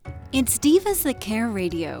It's Divas That Care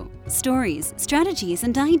Radio. Stories, strategies,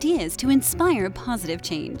 and ideas to inspire positive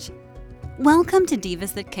change. Welcome to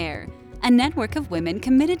Divas That Care, a network of women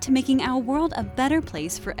committed to making our world a better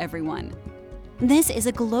place for everyone. This is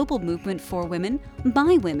a global movement for women,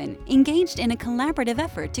 by women, engaged in a collaborative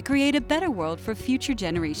effort to create a better world for future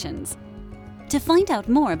generations. To find out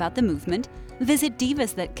more about the movement, visit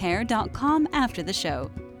divasthatcare.com after the show.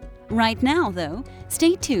 Right now, though,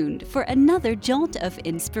 stay tuned for another jolt of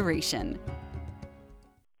inspiration.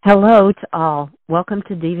 Hello to all. Welcome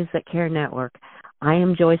to Divas That Care Network. I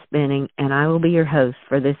am Joyce Benning, and I will be your host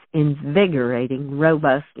for this invigorating,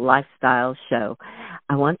 robust lifestyle show.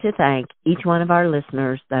 I want to thank each one of our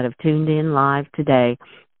listeners that have tuned in live today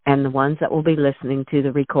and the ones that will be listening to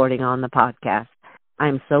the recording on the podcast. I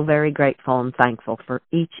am so very grateful and thankful for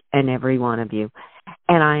each and every one of you.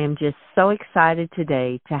 And I am just so excited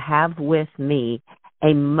today to have with me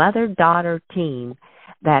a mother-daughter team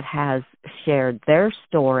that has shared their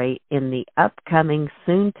story in the upcoming,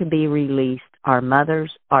 soon-to-be-released Our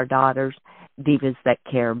Mothers, Our Daughters, Divas That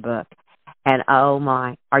Care book. And oh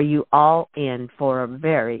my, are you all in for a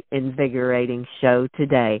very invigorating show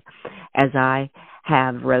today, as I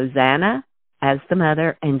have Rosanna as the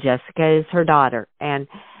mother and Jessica is her daughter. And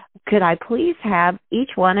could I please have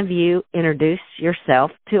each one of you introduce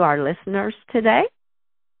yourself to our listeners today?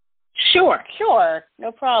 Sure.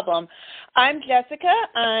 No problem. I'm Jessica.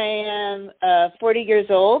 I am 40 years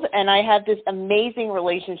old, and I have this amazing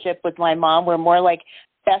relationship with my mom. We're more like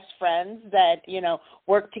best friends that,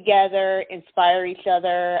 work together, inspire each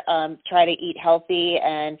other, try to eat healthy,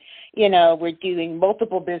 and, we're doing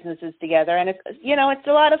multiple businesses together, and it's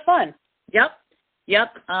a lot of fun. Yep.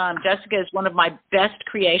 Jessica is one of my best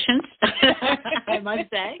creations, I must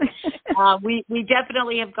say. We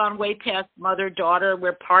definitely have gone way past mother-daughter.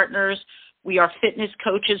 We're partners. We are fitness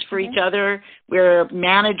coaches for each other. We're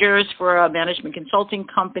managers for a management consulting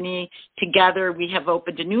company. Together, we have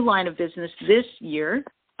opened a new line of business this year,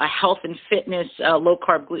 a health and fitness,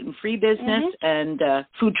 low-carb, gluten-free business, and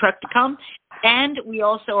food truck to come. And we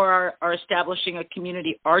also are establishing a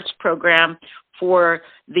community arts program for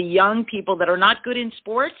the young people that are not good in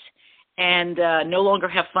sports and no longer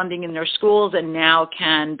have funding in their schools and now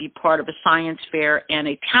can be part of a science fair and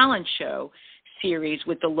a talent show series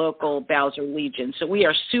with the local Bowser Legion. So we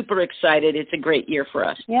are super excited. It's a great year for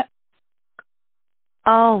us. Yep.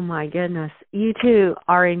 Oh, my goodness. You two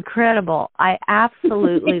are incredible. I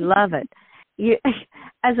absolutely love it. You,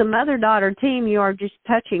 as a mother-daughter team, you are just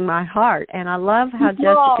touching my heart. And I love how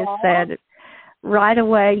Jessica said right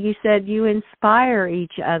away, you said you inspire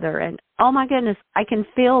each other. And, oh, my goodness, I can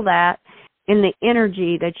feel that in the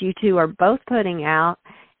energy that you two are both putting out,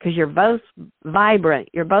 because you're both vibrant,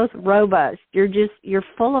 you're both robust, you're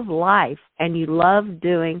full of life, and you love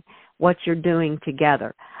doing what you're doing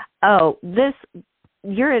together. Oh,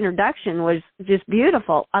 your introduction was just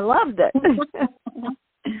beautiful. I loved it.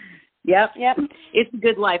 Yep. It's a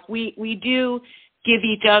good life. We do give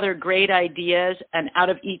each other great ideas, and out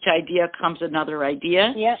of each idea comes another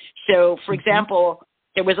idea. Yep. So, for example,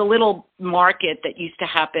 there was a little market that used to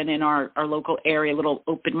happen in our local area, a little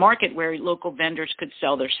open market where local vendors could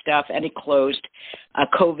sell their stuff, and it closed,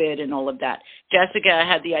 COVID and all of that. Jessica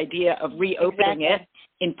had the idea of reopening it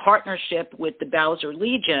in partnership with the Bowser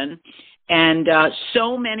Legion. And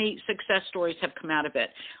so many success stories have come out of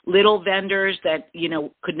it. Little vendors that,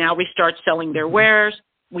 could now restart selling their wares.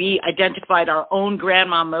 We identified our own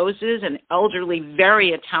Grandma Moses, an elderly,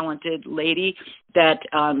 very talented lady that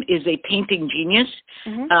is a painting genius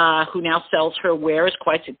who now sells her wares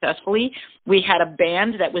quite successfully. We had a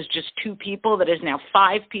band that was just 2 people that is now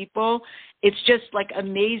 5 people. It's just like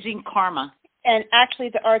amazing karma. And actually,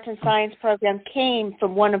 the arts and science program came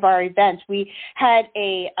from one of our events. We had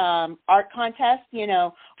a art contest,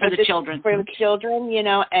 for the children. For the children,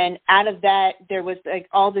 and out of that, there was like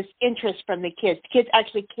all this interest from the kids. Kids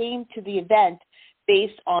actually came to the event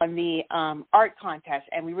based on the art contest,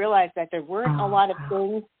 and we realized that there weren't a lot of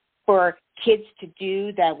things for kids to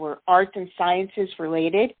do that were arts and sciences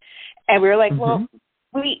related, and we were like, well,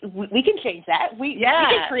 we can change that. We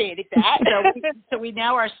can create that. So we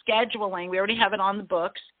now are scheduling. We already have it on the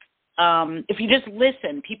books. If you just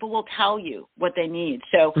listen, people will tell you what they need.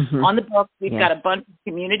 So on the book, we've got a bunch of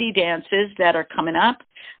community dances that are coming up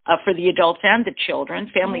for the adults and the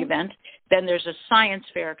children, family events. Then there's a science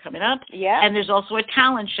fair coming up. Yeah. And there's also a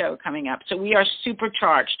talent show coming up. So we are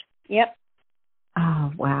supercharged. Yep.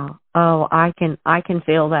 Oh, wow. Oh, I can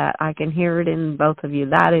feel that. I can hear it in both of you.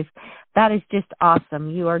 That is just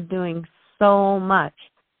awesome. You are doing so much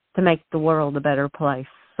to make the world a better place.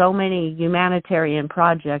 So many humanitarian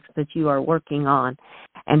projects that you are working on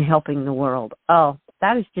and helping the world. Oh,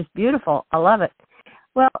 That is just beautiful. I love it.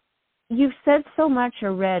 Well, you've said so much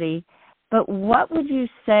already, but what would you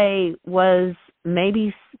say was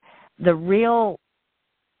maybe the real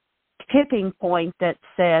tipping point that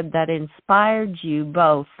inspired you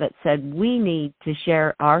both, that said we need to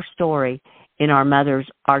share our story in our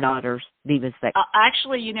daughters, Divas That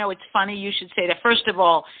Actually, it's funny you should say that. First of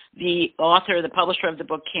all, the author, the publisher of the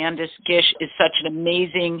book, Candace Gish, is such an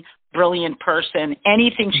amazing, brilliant person.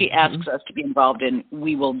 Anything she asks us to be involved in,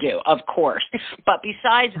 we will do, of course. But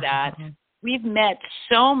besides that, we've met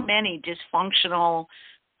so many dysfunctional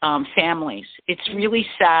families. It's really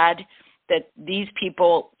sad that these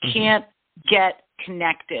people can't get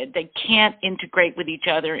connected. They can't integrate with each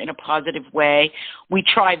other in a positive way. We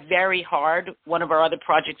try very hard. One of our other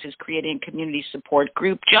projects is creating a community support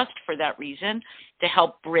group just for that reason, to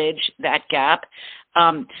help bridge that gap.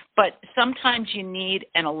 But sometimes you need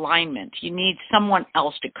an alignment. You need someone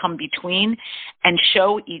else to come between and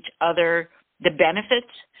show each other the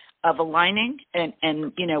benefits of aligning and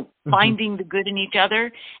finding the good in each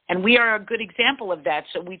other. And we are a good example of that.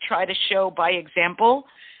 So we try to show by example.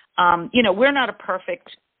 We're not a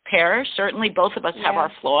perfect pair. Certainly both of us have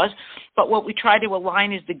our flaws, but what we try to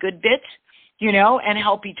align is the good bits, and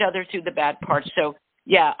help each other through the bad parts. So,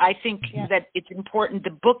 I think that it's important.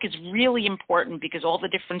 The book is really important because all the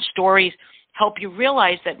different stories help you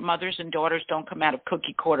realize that mothers and daughters don't come out of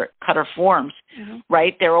cookie cutter forms,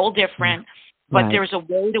 right? They're all different. But there's a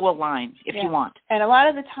way to align if you want. And a lot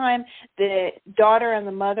of the time, the daughter and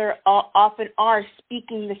the mother often are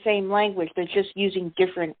speaking the same language. They're just using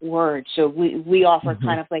different words. So we offer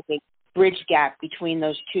kind of like a bridge gap between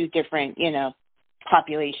those two different,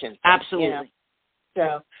 populations. Absolutely.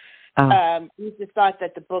 So we just thought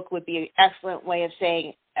that the book would be an excellent way of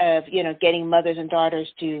saying, getting mothers and daughters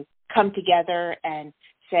to come together and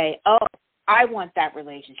say, oh, I want that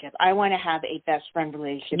relationship. I want to have a best friend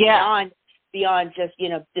relationship. Beyond just,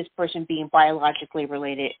 this person being biologically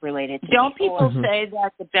related to Don't me. people say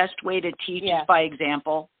that the best way to teach is by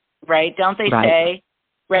example, right? Don't they say,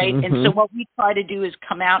 right? And so what we try to do is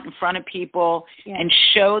come out in front of people and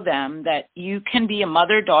show them that you can be a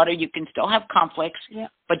mother-daughter, you can still have conflicts,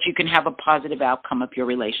 but you can have a positive outcome of your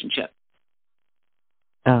relationship.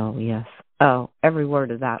 Oh, yes. Oh, every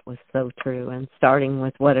word of that was so true. And starting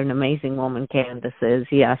with what an amazing woman Candace is,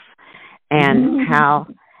 yes. And how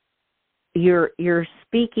you're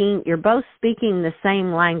both speaking the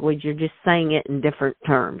same language, you're just saying it in different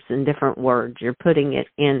terms, in different words. You're putting it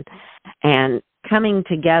in and coming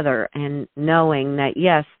together and knowing that,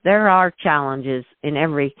 yes, there are challenges in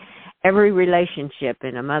every relationship,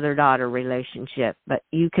 in a mother-daughter relationship, but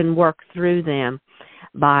you can work through them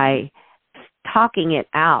by talking it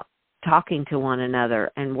out, talking to one another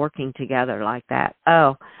and working together like that.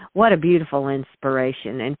 Oh, what a beautiful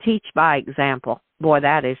inspiration. And teach by example. Boy,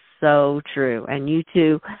 that is so true. And you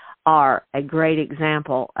two are a great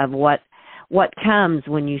example of what comes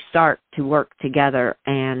when you start to work together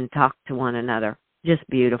and talk to one another. Just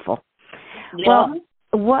beautiful. Yeah.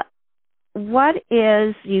 Well, what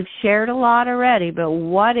is, you've shared a lot already, but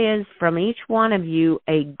what is from each one of you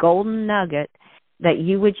a golden nugget that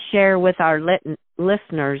you would share with our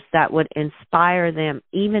listeners that would inspire them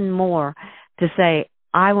even more to say,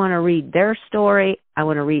 I want to read their story. I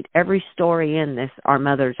want to read every story in this Our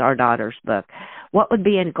Mothers, Our Daughters book. What would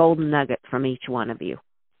be a golden nugget from each one of you?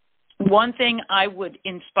 One thing I would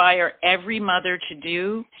inspire every mother to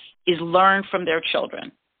do is learn from their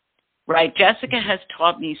children, right? Jessica has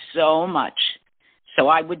taught me so much. So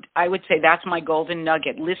I would say that's my golden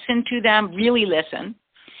nugget. Listen to them, really listen.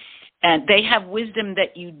 And they have wisdom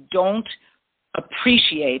that you don't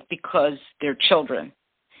appreciate because they're children.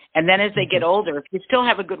 And then as they get older, if you still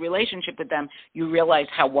have a good relationship with them, you realize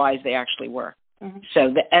how wise they actually were.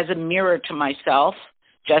 So as a mirror to myself,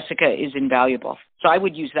 Jessica is invaluable. So I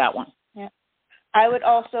would use that one. Yeah. I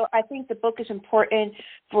think the book is important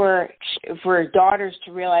for daughters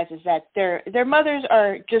to realize is that their mothers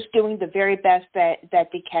are just doing the very best that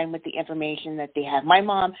they can with the information that they have. My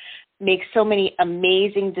mom makes so many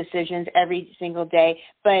amazing decisions every single day,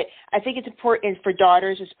 but I think it's important for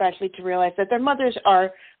daughters especially to realize that their mothers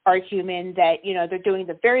are human, that, they're doing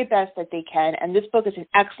the very best that they can, and this book is an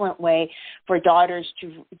excellent way for daughters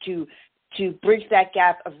to bridge that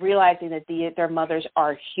gap of realizing that their mothers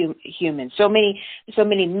are human. So many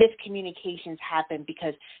miscommunications happen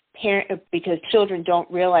because children don't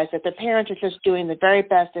realize that their parents are just doing the very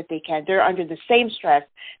best that they can. They're under the same stress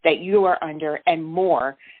that you are under and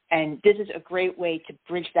more. And this is a great way to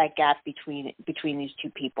bridge that gap between these two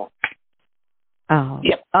people. Oh,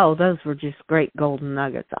 Yep. oh, those were just great golden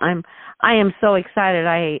nuggets. I am so excited.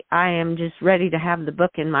 I am just ready to have the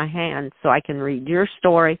book in my hand so I can read your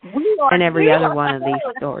story and every other one of these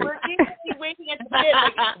stories. We're eagerly waiting at the bit.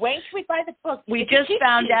 Like, when should we buy the book? We just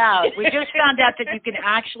found out that you can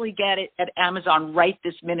actually get it at Amazon right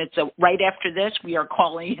this minute. So right after this, we are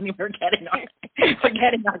calling and we're getting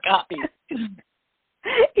our copies.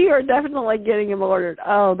 You are definitely getting them ordered.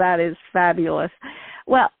 Oh, that is fabulous.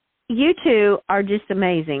 Well, you two are just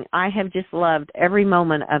amazing. I have just loved every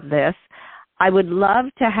moment of this. I would love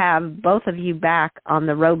to have both of you back on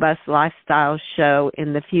the Robust Lifestyle Show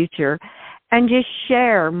in the future and just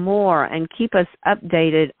share more and keep us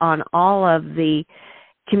updated on all of the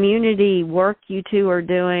community work you two are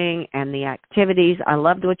doing and the activities. I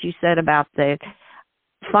loved what you said about the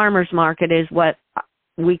farmers market is what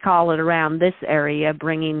we call it around this area,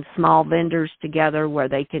 bringing small vendors together where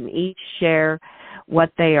they can each share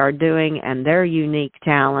what they are doing and their unique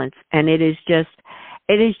talents. And it is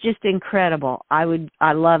just incredible. I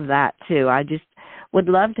love that too. I just would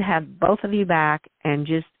love to have both of you back and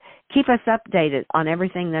just keep us updated on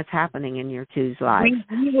everything that's happening in your two's lives.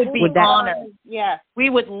 We would be honored. Yeah, we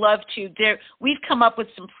would love to. We've come up with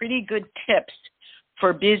some pretty good tips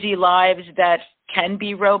for busy lives that can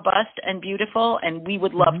be robust and beautiful, and we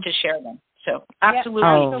would love to share them. So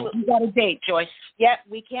absolutely. You got a date, Joyce. Yep,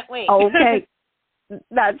 we can't wait. Okay.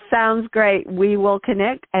 That sounds great. We will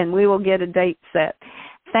connect and we will get a date set.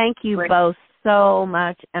 Thank you both so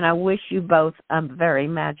much, and I wish you both a very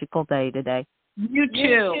magical day today. You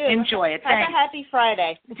too. Enjoy it. Have a happy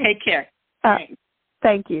Friday. Take care.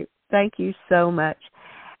 Thank you. Thank you so much.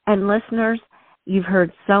 And listeners, you've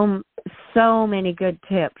heard so many good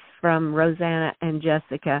tips from Rosanna and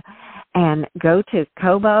Jessica. And go to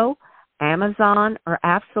Kobo, Amazon, or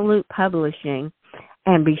Absolute Publishing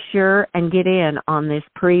and be sure and get in on this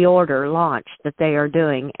pre-order launch that they are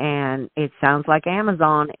doing. And it sounds like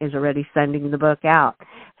Amazon is already sending the book out.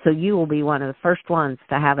 So you will be one of the first ones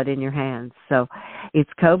to have it in your hands. So it's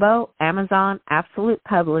Kobo, Amazon, Absolute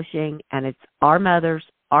Publishing, and it's Our Mother's,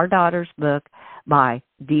 Our Daughter's book by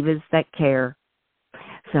Divas That Care.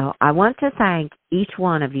 So I want to thank each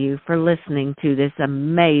one of you for listening to this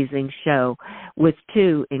amazing show with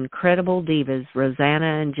two incredible divas,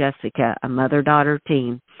 Rosanna and Jessica, a mother-daughter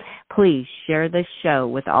team. Please share this show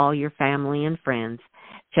with all your family and friends.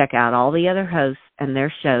 Check out all the other hosts and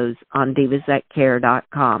their shows on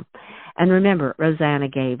divasthatcare.com. And remember, Rosanna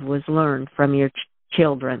gave was learned from your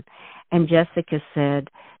children. And Jessica said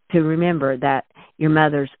to remember that your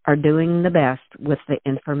mothers are doing the best with the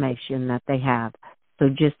information that they have. So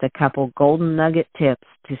just a couple golden nugget tips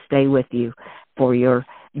to stay with you for your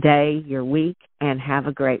day, your week, and have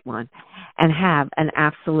a great one. And have an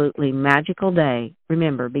absolutely magical day.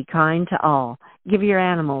 Remember, be kind to all. Give your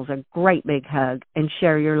animals a great big hug and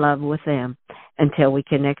share your love with them. Until we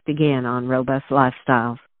connect again on Robust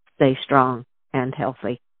Lifestyles, stay strong and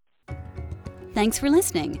healthy. Thanks for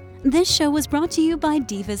listening. This show was brought to you by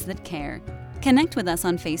Divas That Care. Connect with us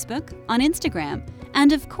on Facebook, on Instagram,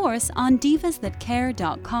 and of course on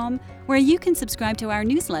divasthatcare.com, where you can subscribe to our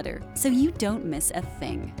newsletter so you don't miss a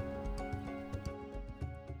thing.